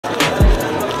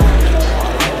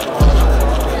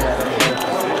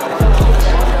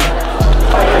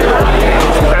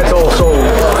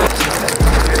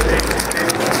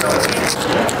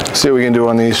See what we can do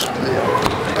on these.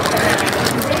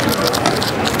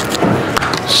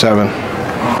 7.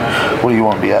 What do you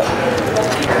want to be at?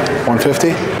 150?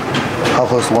 How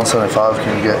close to 175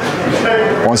 can you get?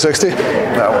 160?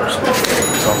 That works.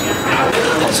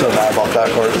 I'm so mad about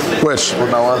that card. Which?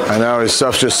 Lamella. I know, his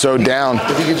stuff's just so down.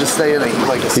 If he could just stay in it,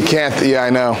 like he can't, yeah, I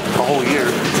know. The whole year.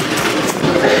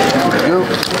 There you go.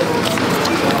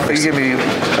 You give me.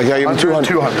 I got you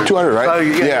 200. 200, right? Oh,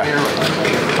 yeah.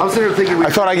 I was there thinking. I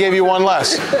thought I gave you one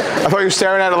less. I thought you were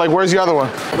staring at it like, where's the other one?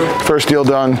 First deal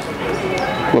done.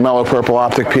 LaMelo Purple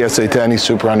Optic PSA 10. He's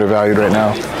super undervalued right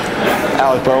now.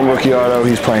 Alec Boehm rookie auto.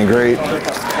 He's playing great.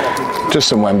 Just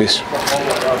some Wembys.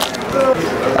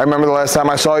 I remember the last time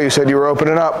I saw you, you said you were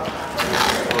opening up.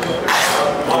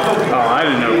 Oh, I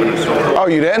didn't open it. Oh,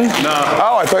 you didn't? No.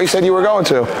 Oh, I thought you said you were going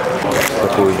to.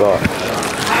 Look who we bought.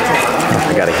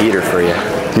 I got a heater for you.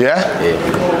 Yeah? Yeah.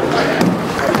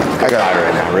 I got fire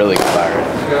right now. Really good fire.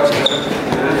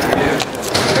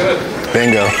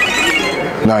 Bingo.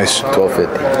 Nice.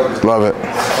 1250. Love it.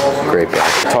 Great guy.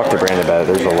 Talk to Brandon about it.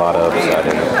 There's a lot of upside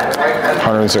in it.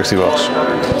 160 bucks.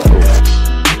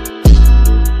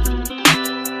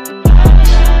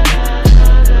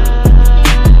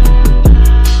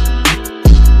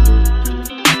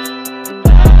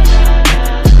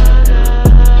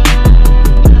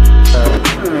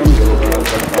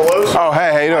 Oh,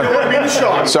 hey, how you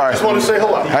doing? Sorry. Just want to say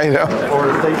hello. How you doing?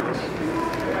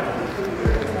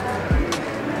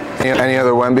 Any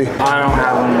other Wemby? I don't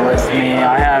have them with me.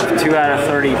 I have 2 out of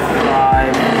 35. I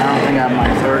don't think I have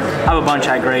my third. I have a bunch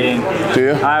at grading. Do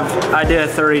you? I did a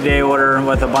 30-day order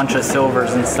with a bunch of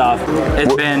silvers and stuff.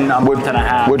 It's been a month and a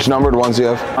half. Which numbered ones do you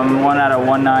have? 1 out of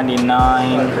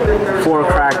 199, 4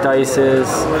 cracked ices,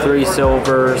 3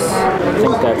 silvers. I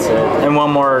think that's it. And 1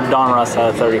 more Don Russ out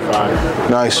of 35.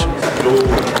 Nice.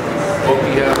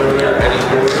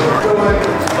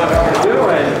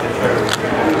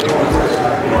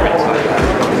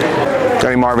 Got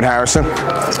any Marvin Harrison?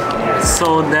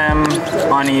 Sold them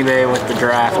on eBay with the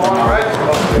draft.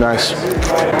 Nice.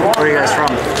 Where are you guys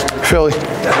from? Philly.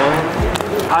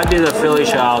 I do the Philly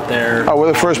show out there. Oh,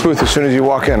 we're the first booth as soon as you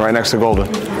walk in, right next to Golden.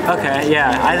 Okay,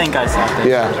 yeah, I think I saw this.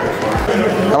 Yeah.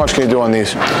 How much can you do on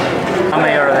these? How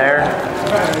many are there?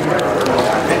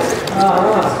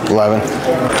 11.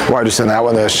 Why'd you send that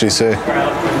one to SGC?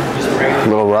 A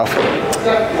little rough.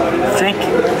 I think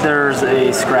there's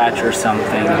a scratch or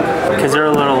something, because they're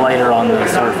a little lighter on the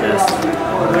surface.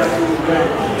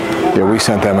 Yeah, we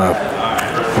sent them up.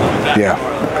 Yeah,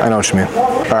 I know what you mean.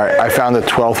 All right, I found the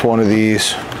 12th one of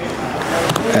these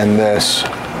and this.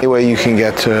 Any way you can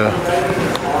get to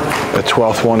the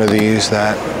 12th one of these,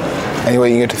 any way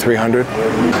you can get to 300?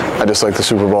 I just like the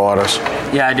Super Bowl autos.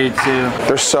 Yeah, I do too.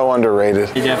 They're so underrated.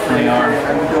 They definitely are.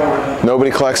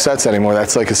 Nobody collects sets anymore.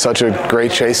 That's like such a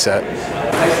great chase set.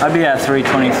 I'd be at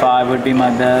 325 would be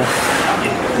my best.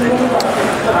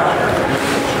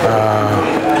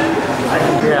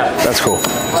 Yeah. That's cool.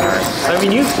 I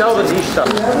mean, you sell the niche stuff.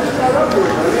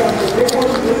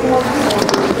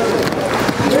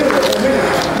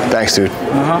 Thanks, dude.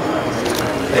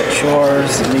 It's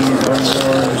yours, these are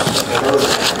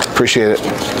yours. Appreciate it.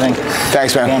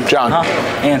 Thanks, man. John.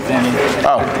 Anthony.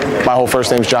 Oh, my whole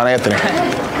first name's John Anthony.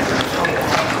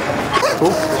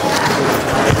 Cool.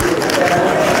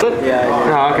 Yeah.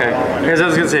 Oh, okay. Because I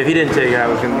was going to say, if he didn't take it, I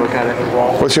was going to look at it.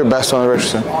 What's your best on the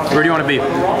Richardson? Where do you want to be?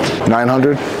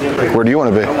 900? Where do you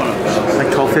want to be? Like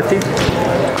 1250?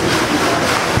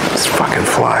 It's fucking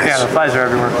flies. Yeah, the flies are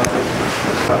everywhere.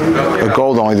 The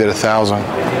gold only did 1,000.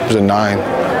 It was a 9.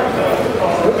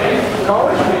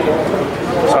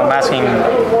 So I'm asking,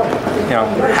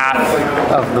 half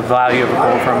of the value of a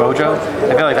gold for a mojo.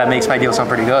 I feel like that makes my deal sound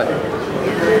pretty good.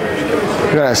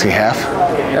 You're not asking half?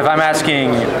 If I'm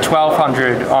asking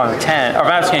 1,200 on a 10, or if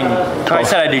I'm asking, if I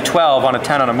said I do 12 on a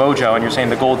 10 on a mojo, and you're saying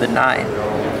the gold did 9,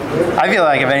 I feel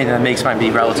like if anything, that makes my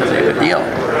be relatively a good deal.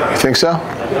 You think so?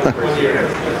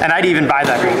 And I'd even buy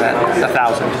that gold at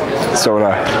 1,000. So would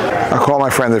I. I'll call my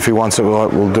friend if he wants to go.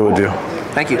 We'll do a deal.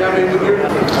 Thank you.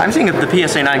 I'm seeing if the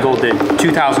PSA 9 gold did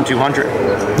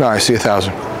 2,200. No, I see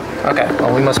 1,000. Okay.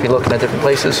 Well, we must be looking at different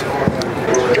places.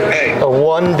 A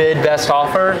 1 bid best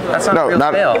offer? That's not a real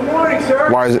sale.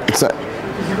 Why is it?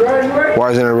 Why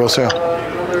isn't it a real sale?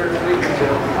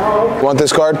 Want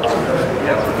this card?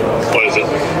 What is it?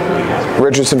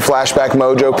 Richardson Flashback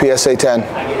Mojo PSA 10,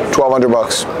 1,200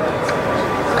 bucks.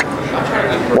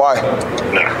 Why?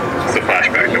 No, it's a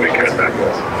flashback. Nobody cares about.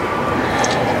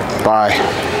 Bye.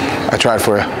 I tried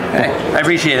for you. Hey, I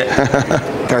appreciate it.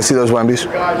 Can I see those Wembys?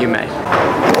 You may.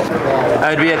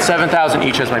 I'd be at 7,000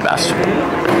 each as my best.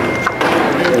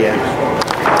 Yeah.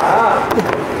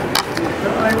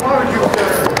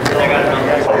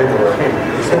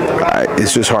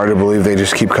 It's just hard to believe they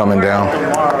just keep coming down.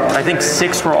 I think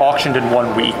 6 were auctioned in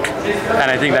 1 week,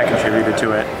 and I think that contributed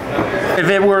to it. If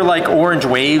it were like orange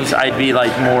waves, I'd be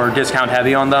like more discount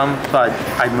heavy on them, but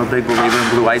I'm a big believer in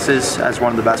blue ices as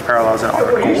one of the best parallels in all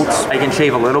golds. I can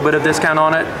shave a little bit of discount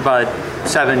on it, but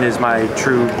 7 is my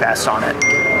true best on it.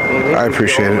 I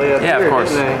appreciate it. Yeah, of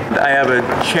course. I have a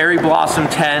Cherry Blossom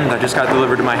 10 that just got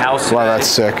delivered to my house. Wow, that's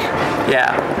sick.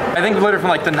 Yeah. I think literally from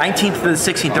like the 19th to the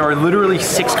 16th, there were literally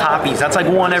 6 copies. That's like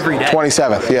 1 every day.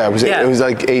 27th, yeah. It was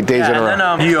like 8 days in a row. And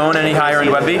then, do you own any higher end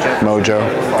Wemby? Mojo.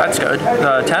 That's good.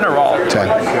 10 or all? 10.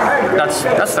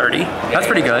 That's 30. That's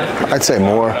pretty good. I'd say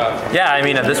more. Yeah, I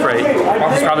mean at this rate,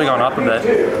 it's probably going up a bit.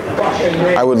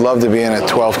 I would love to be in at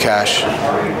 12 cash.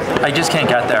 I just can't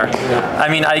get there. I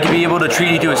mean, I could be able to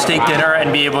treat you to a steak dinner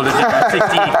and be able to do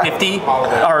 16.50,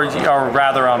 or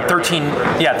rather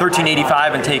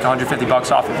 13.85 and take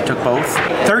 $150 off if you took both.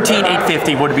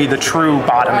 13.850 would be the true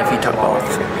bottom if you took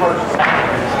both.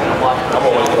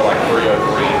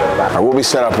 We'll be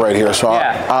set up right here, so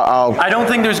Yeah. I don't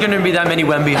think there's going to be that many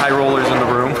Wemby high rollers in the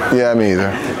room. Yeah, me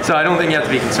either. So I don't think you have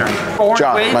to be concerned.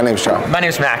 John, wave? my name's John. My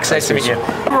name's Max. Nice to meet you.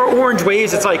 For orange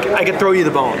waves, it's like I could throw you the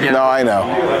bone. No, I know.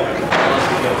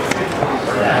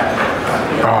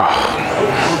 Oh.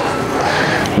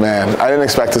 Man, I didn't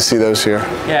expect to see those here.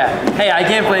 Yeah. Hey, I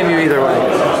can't blame you either way.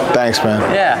 Thanks, man.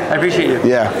 Yeah, I appreciate you.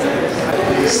 Yeah.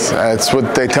 That's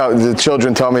what the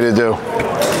children tell me to do.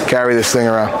 Carry this thing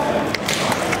around.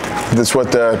 That's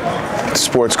what the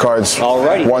sports cards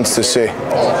wants to see.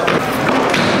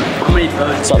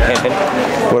 What's up, Pimpin?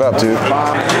 What up, dude?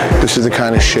 This is the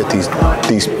kind of shit these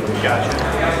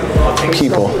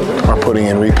people are putting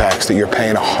in repacks that you're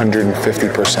paying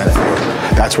 150% for.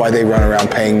 That's why they run around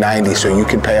paying 90, so you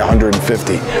can pay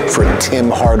 150 for Tim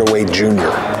Hardaway Jr.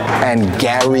 and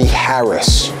Gary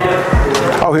Harris.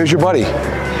 Oh, here's your buddy.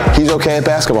 He's okay at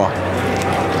basketball.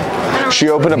 She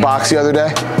opened a box the other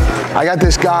day. I got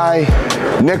this guy,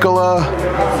 Nikola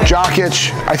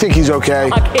Jokic. I think he's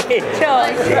okay.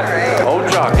 Old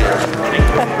Jokic.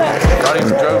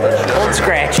 Old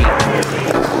Scratchy.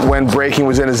 When breaking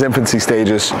was in his infancy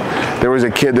stages, there was a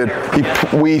kid that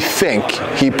we think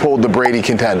he pulled the Brady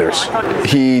Contenders.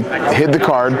 He hid the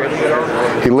card,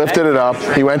 he lifted it up,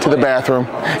 he went to the bathroom,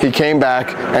 he came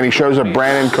back, and he shows a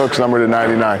Brandon Cooks number to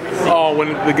 99. Oh, when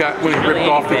he ripped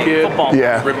off the kid?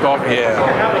 Yeah. Ripped off, yeah.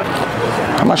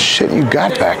 How much shit you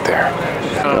got back there?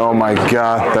 Oh my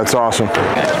God, that's awesome.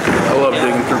 I love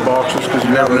digging through boxes because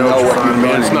you never know what you find,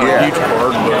 man. It's not a huge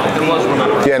card,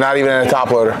 but... Yeah, not even in a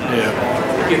top loader. Yeah.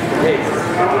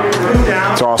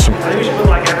 It's awesome.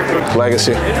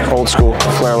 Legacy, old school,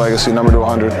 Flair Legacy, number to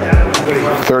 100.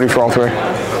 30 for all 3.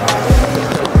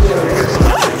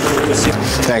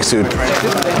 Thanks, dude.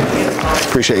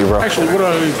 Appreciate you, bro. Actually, what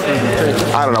are you thinking?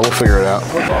 I don't know, we'll figure it out.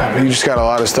 You just got a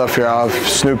lot of stuff here. I'll have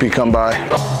Snoopy come by.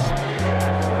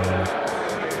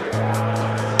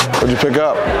 What'd you pick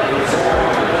up?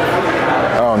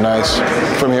 Oh, nice.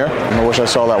 From here? I wish I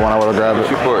saw that one. I would have grabbed it.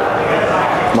 What you for it?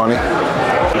 Money.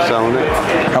 You selling it?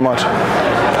 How much?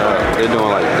 They're doing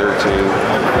like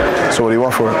 13. So what do you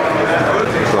want for it?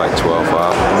 For like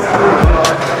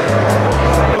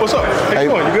 12.5. What's up? How you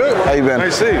doing? You good? How you been?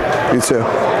 Nice to see you. You too.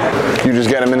 You just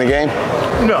get him in the game?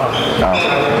 No. No.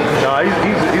 No,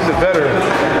 he's a veteran.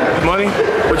 Money?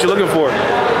 What you looking for?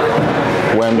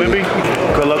 Wemby. Wemby?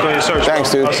 Good luck on your search. Thanks,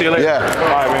 bro. dude. I'll see you later. Yeah.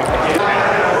 All right, man.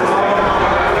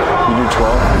 You do 12?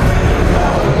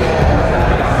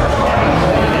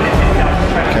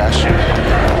 Cash.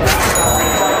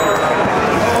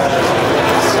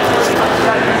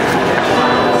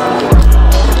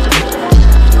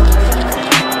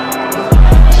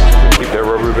 Keep that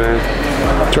rubber band?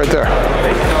 It's right there.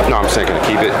 No, I'm saying, can I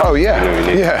keep it? Oh, yeah. You know what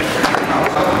you need. Yeah.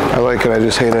 I like it. I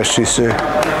just hate SGC.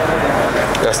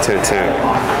 That's 1010.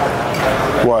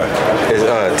 What? It's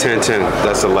 1010.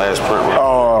 That's the last print one.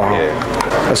 Oh. Yeah.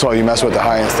 That's all you mess with the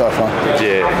high-end stuff, huh?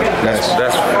 Yeah. Nice.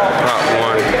 That's pop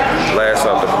 1, last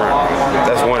of the print.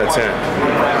 That's 1 of 10.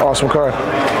 Awesome card.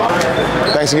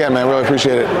 Thanks again, man. Really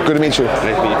appreciate it. Good to meet you. Nice to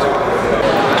meet you too.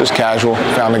 Just casual.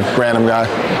 Found a random guy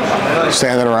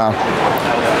standing around.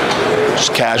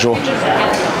 Just casual.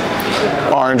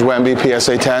 Orange Wemby,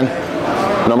 PSA 10.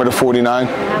 Number to 49.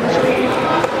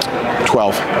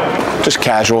 12. Just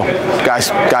casual.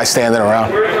 Guy standing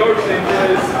around.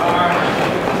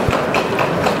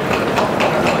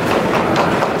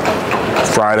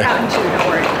 Friday.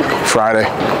 Friday,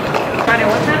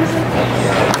 what time is it?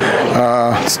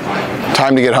 It's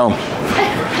time to get home.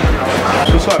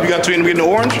 What's up? You got to get in the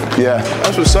orange? Yeah.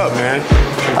 That's what's up, man.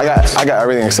 I got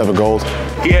everything except for gold.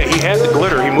 Yeah, he had the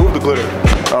glitter. He moved the glitter.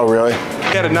 Oh, really?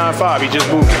 He had a 9.5. He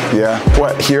just moved. Yeah.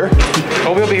 What, here?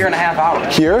 Oh, we'll be here in a half hour.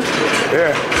 Here?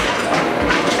 Yeah.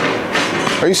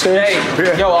 Are you serious?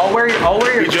 Hey, yo, I'll wear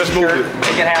your just t-shirt moved it.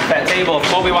 and get half that table if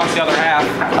Kobe wants the other half.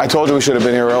 I told you we should have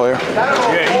been here earlier.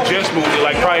 Yeah, he just moved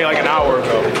it, probably like an hour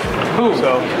ago. Who?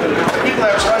 So.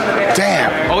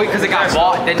 Damn. Oh, because it got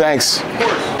bought. Didn't Thanks.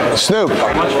 Snoop,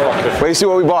 wait to see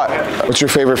what we bought. What's your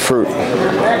favorite fruit?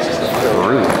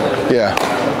 Fruit? Yeah.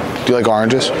 Do you like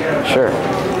oranges? Sure.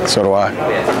 So do I.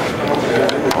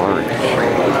 Orange.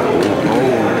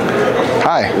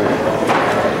 Hi.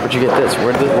 Where'd you get this?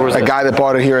 Where was A guy that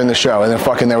bought it here in the show, and then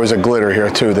fucking there was a glitter here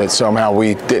too that somehow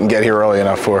we didn't get here early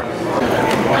enough for.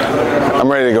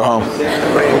 I'm ready to go home.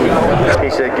 He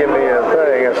said, give me a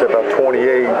thing. I said, about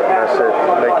 28.